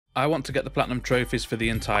I want to get the Platinum trophies for the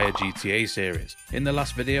entire GTA series. In the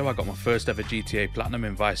last video I got my first ever GTA Platinum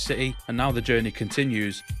in Vice City, and now the journey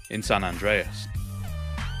continues in San Andreas.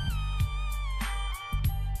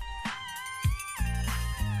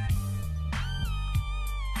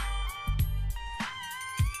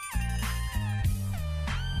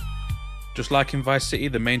 Just like in Vice City,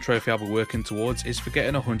 the main trophy I'll be working towards is for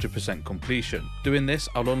getting 100% completion. Doing this,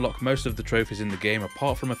 I'll unlock most of the trophies in the game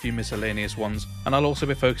apart from a few miscellaneous ones, and I'll also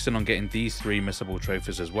be focusing on getting these 3 missable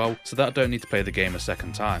trophies as well, so that I don't need to play the game a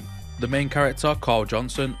second time. The main character, Carl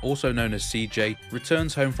Johnson, also known as CJ,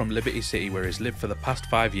 returns home from Liberty City where he's lived for the past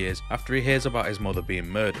 5 years after he hears about his mother being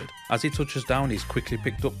murdered. As he touches down, he's quickly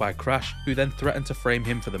picked up by Crash, who then threaten to frame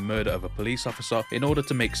him for the murder of a police officer in order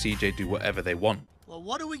to make CJ do whatever they want. Well,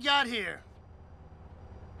 what do we got here?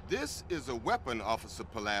 This is a weapon, Officer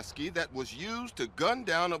Pulaski, that was used to gun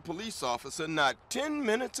down a police officer not 10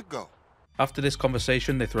 minutes ago. After this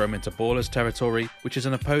conversation, they throw him into Baller's territory, which is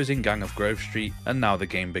an opposing gang of Grove Street, and now the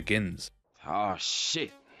game begins. Oh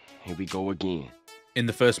shit, here we go again. In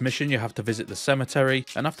the first mission, you have to visit the cemetery,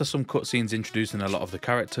 and after some cutscenes introducing a lot of the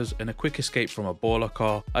characters and a quick escape from a Baller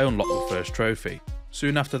car, I unlock the first trophy.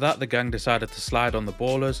 Soon after that, the gang decided to slide on the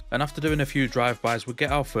Ballers, and after doing a few drive-bys, we get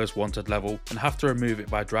our first wanted level and have to remove it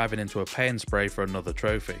by driving into a pay and spray for another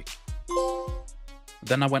trophy.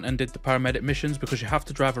 Then I went and did the paramedic missions because you have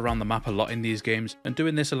to drive around the map a lot in these games, and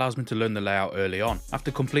doing this allows me to learn the layout early on. After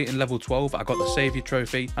completing level 12, I got the Saviour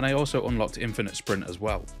trophy, and I also unlocked Infinite Sprint as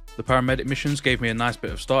well. The paramedic missions gave me a nice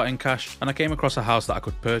bit of starting cash, and I came across a house that I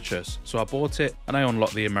could purchase, so I bought it and I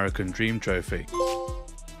unlocked the American Dream trophy.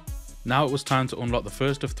 Now it was time to unlock the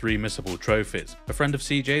first of 3 missable trophies. A friend of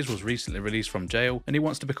CJ's was recently released from jail and he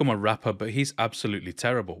wants to become a rapper, but he's absolutely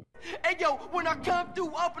terrible. Hey yo, when I come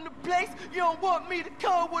through up in the place, you don't want me to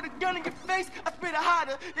come with a gun in your face. I spit it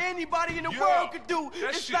hotter than anybody in the world could do.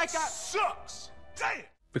 That it's shit like sucks. Damn.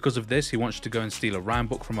 Because of this, he wants to go and steal a rhyme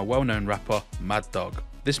book from a well-known rapper, Mad Dog.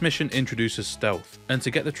 This mission introduces stealth, and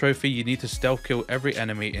to get the trophy you need to stealth kill every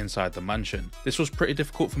enemy inside the mansion. This was pretty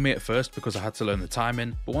difficult for me at first because I had to learn the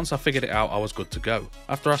timing, but once I figured it out I was good to go.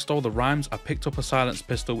 After I stole the rhymes, I picked up a silenced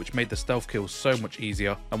pistol which made the stealth kill so much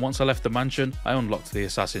easier, and once I left the mansion, I unlocked the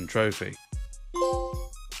assassin trophy.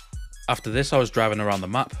 After this I was driving around the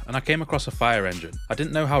map and I came across a fire engine. I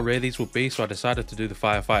didn't know how rare these would be, so I decided to do the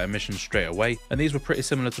firefighter mission straight away, and these were pretty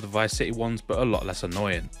similar to the Vice City ones but a lot less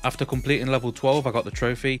annoying. After completing level 12 I got the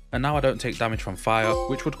trophy, and now I don't take damage from fire,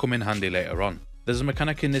 which would come in handy later on. There's a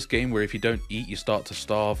mechanic in this game where if you don't eat you start to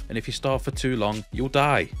starve, and if you starve for too long you'll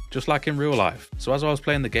die, just like in real life. So as I was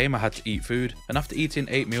playing the game I had to eat food, and after eating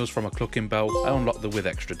 8 meals from a Clucking Bell I unlocked the With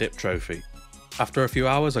Extra Dip trophy. After a few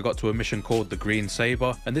hours I got to a mission called the Green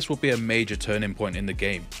Saber, and this will be a major turning point in the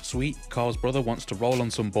game. Sweet, Carl's brother, wants to roll on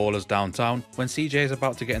some ballers downtown. When CJ is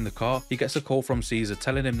about to get in the car, he gets a call from Caesar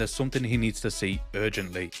telling him there's something he needs to see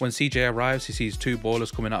urgently. When CJ arrives he sees 2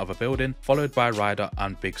 ballers coming out of a building, followed by Ryder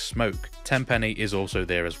and Big Smoke. Tenpenny is also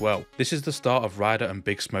there as well. This is the start of Ryder and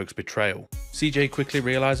Big Smoke's betrayal. CJ quickly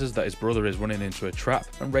realizes that his brother is running into a trap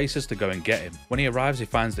and races to go and get him. When he arrives he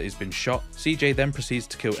finds that he's been shot. CJ then proceeds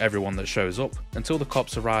to kill everyone that shows up, until the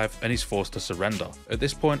cops arrive and he's forced to surrender. At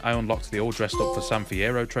this point I unlocked the All Dressed Up for San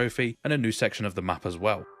Fierro trophy and a new section of the map as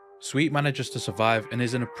well. Sweet manages to survive and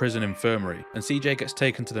is in a prison infirmary, and CJ gets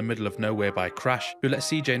taken to the middle of nowhere by Crash, who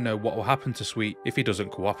lets CJ know what will happen to Sweet if he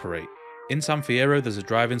doesn't cooperate. In San Fierro there's a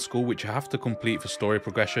driving school which you have to complete for story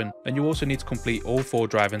progression, and you also need to complete all 4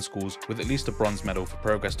 driving schools with at least a bronze medal for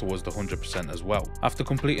progress towards the 100% as well. After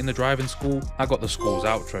completing the driving school, I got the Schools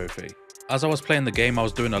Out trophy. As I was playing the game I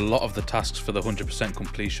was doing a lot of the tasks for the 100%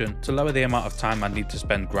 completion to lower the amount of time I need to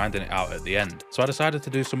spend grinding it out at the end. So I decided to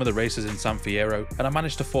do some of the races in San Fierro, and I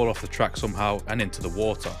managed to fall off the track somehow and into the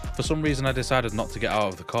water. For some reason I decided not to get out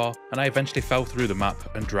of the car, and I eventually fell through the map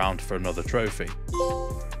and drowned for another trophy.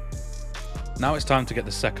 Now it's time to get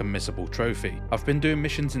the second missable trophy. I've been doing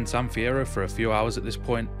missions in San Fierro for a few hours at this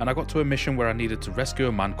point, and I got to a mission where I needed to rescue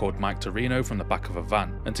a man called Mike Torino from the back of a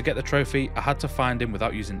van, and to get the trophy I had to find him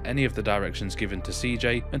without using any of the directions given to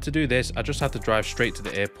CJ, and to do this I just had to drive straight to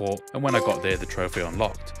the airport, and when I got there the trophy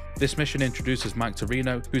unlocked. This mission introduces Mike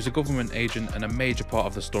Torino, who's a government agent and a major part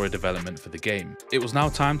of the story development for the game. It was now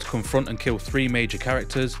time to confront and kill 3 major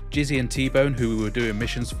characters, Jizzy and T-Bone, who we were doing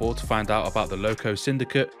missions for to find out about the Loco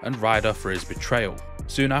Syndicate, and Ryder for his betrayal.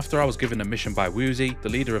 Soon after I was given a mission by Woozy, the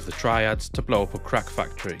leader of the Triads, to blow up a crack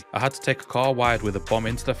factory. I had to take a car wired with a bomb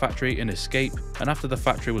into the factory and escape, and after the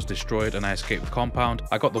factory was destroyed and I escaped the compound,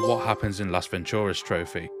 I got the What Happens in Las Venturas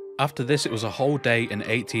trophy. After this, it was a whole day and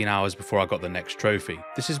 18 hours before I got the next trophy.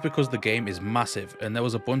 This is because the game is massive and there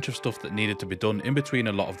was a bunch of stuff that needed to be done in between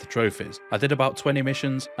a lot of the trophies. I did about 20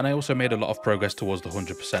 missions and I also made a lot of progress towards the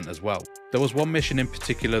 100% as well. There was one mission in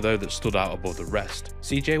particular though that stood out above the rest.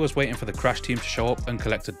 CJ was waiting for the crash team to show up and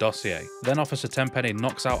collect a dossier. Then Officer Tenpenny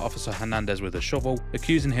knocks out Officer Hernandez with a shovel,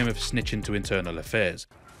 accusing him of snitching to internal affairs.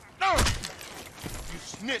 No! You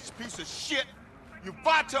snitch piece of shit! You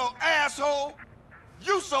vato asshole!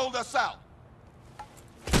 You sold us out!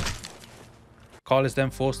 Carl is then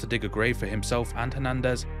forced to dig a grave for himself and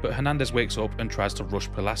Hernandez, but Hernandez wakes up and tries to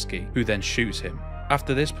rush Pulaski, who then shoots him.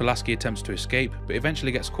 After this, Pulaski attempts to escape, but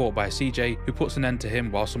eventually gets caught by CJ, who puts an end to him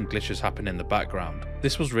while some glitches happen in the background.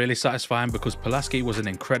 This was really satisfying because Pulaski was an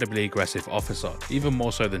incredibly aggressive officer, even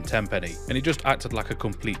more so than Tenpenny, and he just acted like a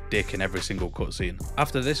complete dick in every single cutscene.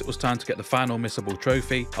 After this, it was time to get the final missable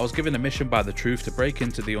trophy. I was given a mission by the Truth to break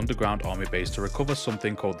into the underground army base to recover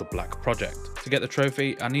something called the Black Project. To get the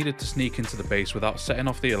trophy, I needed to sneak into the base without setting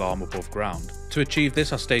off the alarm above ground. To achieve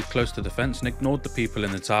this, I stayed close to the fence and ignored the people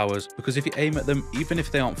in the towers, because if you aim at them, even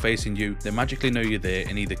if they aren't facing you, they magically know you're there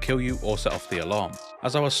and either kill you or set off the alarm.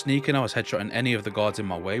 As I was sneaking, I was headshotting any of the guards in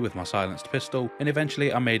my way with my silenced pistol, and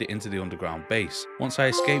eventually I made it into the underground base. Once I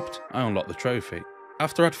escaped, I unlocked the trophy.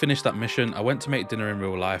 After I'd finished that mission, I went to make dinner in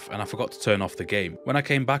real life and I forgot to turn off the game. When I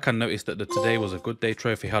came back, I noticed that the Today Was a Good Day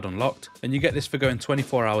trophy had unlocked, and you get this for going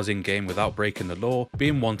 24 hours in game without breaking the law,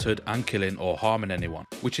 being wanted and killing or harming anyone.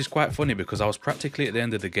 Which is quite funny because I was practically at the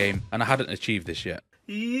end of the game and I hadn't achieved this yet.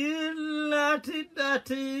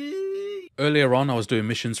 Earlier on, I was doing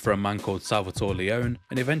missions for a man called Salvatore Leone,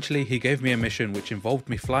 and eventually he gave me a mission which involved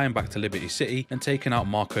me flying back to Liberty City and taking out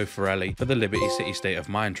Marco Forelli for the Liberty City State of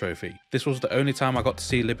Mind trophy. This was the only time I got to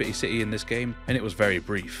see Liberty City in this game, and it was very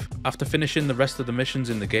brief. After finishing the rest of the missions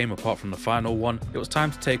in the game apart from the final one, it was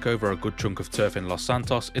time to take over a good chunk of turf in Los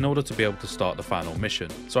Santos in order to be able to start the final mission.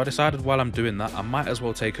 So I decided while I'm doing that, I might as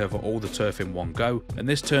well take over all the turf in one go, and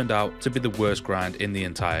this turned out to be the worst grind in the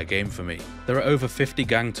entire game for me. There are over 50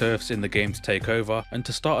 gang turfs in the game to take over, and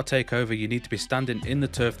to start a takeover you need to be standing in the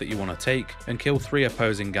turf that you want to take and kill 3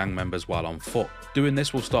 opposing gang members while on foot. Doing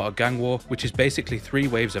this will start a gang war, which is basically 3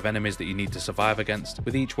 waves of enemies that you need to survive against,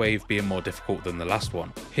 with each wave being more difficult than the last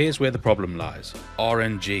one. Here's where the problem lies.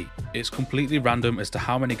 RNG. It's completely random as to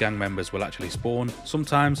how many gang members will actually spawn.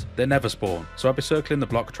 Sometimes they never spawn, so I'll be circling the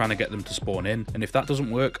block trying to get them to spawn in, and if that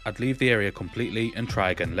doesn't work, I'd leave the area completely and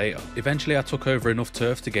try again later. Eventually I took over enough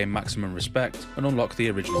turf to gain maximum respect and unlock the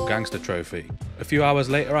original gangster trophy. A few hours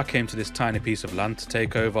later I came to this tiny piece of land to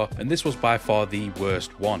take over, and this was by far the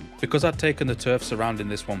worst one. Because I'd taken the turf surrounding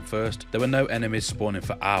this one first, there were no enemies spawning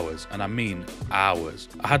for hours, and I mean hours.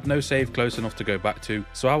 I had no save close enough to go back to,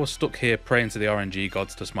 so I was stuck here praying to the RNG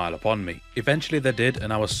gods to smile upon me. Eventually they did,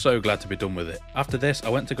 and I was so glad to be done with it. After this I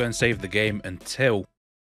went to go and save the game until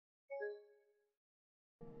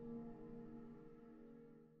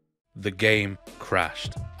the game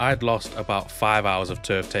crashed. I had lost about 5 hours of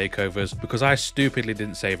turf takeovers because I stupidly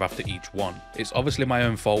didn't save after each one. It's obviously my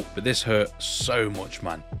own fault, but this hurt so much,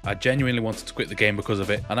 man. I genuinely wanted to quit the game because of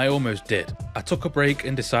it, and I almost did. I took a break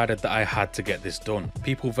and decided that I had to get this done.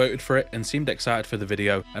 People voted for it and seemed excited for the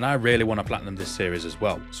video, and I really want to platinum this series as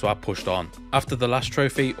well, so I pushed on. After the last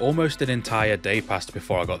trophy, almost an entire day passed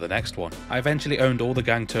before I got the next one. I eventually owned all the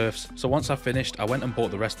gang turfs, so once I finished, I went and bought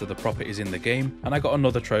the rest of the properties in the game, and I got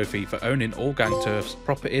another trophy for owning all gang turfs,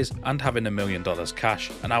 properties, and having $1 million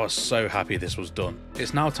cash, and I was so happy this was done.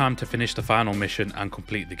 It's now time to finish the final mission and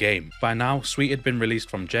complete the game. By now, Sweet had been released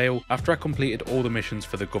from jail after I completed all the missions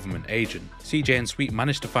for the government agent. CJ and Sweet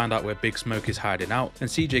managed to find out where Big Smoke is hiding out, and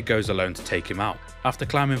CJ goes alone to take him out. After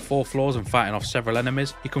climbing 4 floors and fighting off several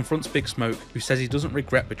enemies, he confronts Big Smoke, who says he doesn't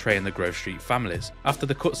regret betraying the Grove Street families. After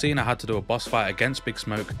the cutscene, I had to do a boss fight against Big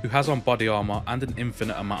Smoke, who has on body armor and an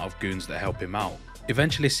infinite amount of goons that help him out.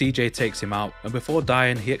 Eventually CJ takes him out, and before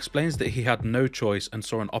dying he explains that he had no choice and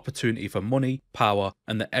saw an opportunity for money, power,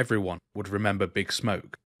 and that everyone would remember Big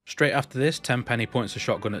Smoke. Straight after this, Tenpenny points a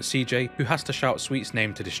shotgun at CJ, who has to shout Sweet's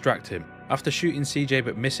name to distract him. After shooting CJ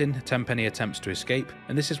but missing, Tenpenny attempts to escape,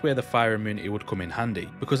 and this is where the fire immunity would come in handy,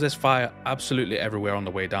 because there's fire absolutely everywhere on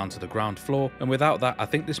the way down to the ground floor, and without that I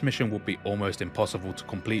think this mission would be almost impossible to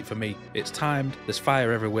complete for me. It's timed, there's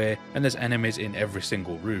fire everywhere, and there's enemies in every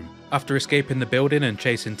single room. After escaping the building and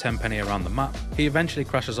chasing Tenpenny around the map, he eventually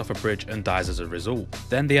crashes off a bridge and dies as a result.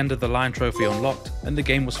 Then the end of the line trophy unlocked, and the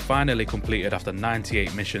game was finally completed after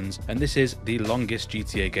 98 missions, and this is the longest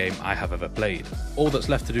GTA game I have ever played. All that's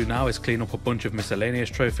left to do now is clean racking up a bunch of miscellaneous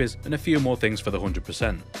trophies and a few more things for the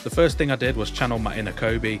 100%. The first thing I did was channel my inner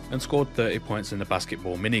Kobe and scored 30 points in the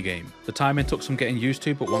basketball minigame. The timing took some getting used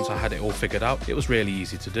to, but once I had it all figured out, it was really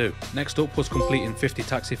easy to do. Next up was completing 50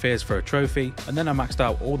 taxi fares for a trophy, and then I maxed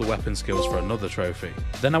out all the weapon skills for another trophy.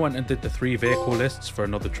 Then I went and did the 3 vehicle lists for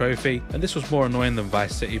another trophy, and this was more annoying than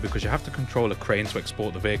Vice City because you have to control a crane to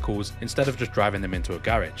export the vehicles instead of just driving them into a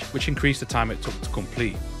garage, which increased the time it took to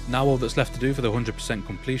complete. Now all that's left to do for the 100%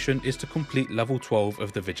 completion is to complete level 12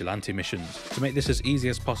 of the Vigilante missions. To make this as easy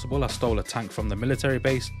as possible, I stole a tank from the military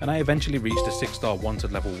base, and I eventually reached a 6-star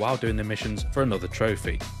wanted level while doing the missions for another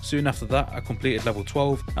trophy. Soon after that, I completed level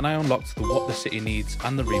 12 and I unlocked the What the City Needs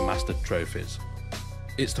and the remastered trophies.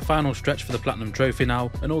 It's the final stretch for the Platinum Trophy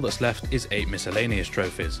now, and all that's left is 8 miscellaneous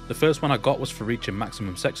trophies. The first one I got was for reaching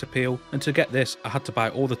maximum sex appeal, and to get this I had to buy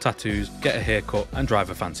all the tattoos, get a haircut and drive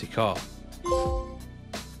a fancy car.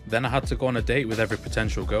 Then I had to go on a date with every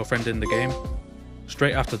potential girlfriend in the game.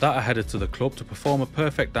 Straight after that I headed to the club to perform a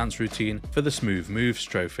perfect dance routine for the Smooth Moves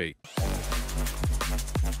trophy.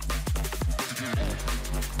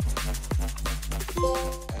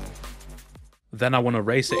 Then I won a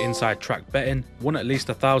race at Inside Track Betting, won at least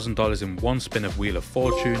 $1,000 in one spin of Wheel of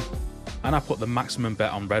Fortune, and I put the maximum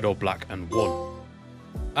bet on red or black and won.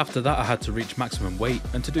 After that I had to reach maximum weight,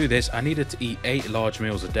 and to do this I needed to eat 8 large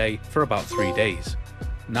meals a day for about 3 days.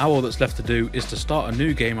 Now all that's left to do is to start a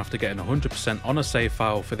new game after getting 100% on a save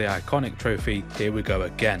file for the iconic trophy. Here we go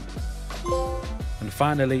again. And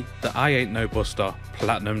finally, the I Ain't No Buster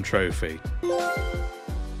Platinum Trophy.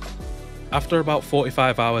 After about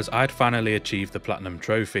 45 hours, I'd finally achieved the Platinum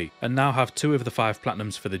Trophy, and now have 2 of the 5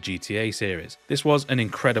 Platinums for the GTA series. This was an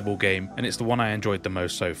incredible game, and it's the one I enjoyed the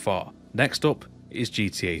most so far. Next up is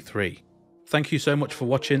GTA 3. Thank you so much for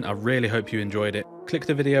watching, I really hope you enjoyed it. Click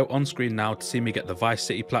the video on screen now to see me get the Vice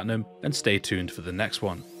City Platinum, and stay tuned for the next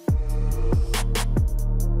one.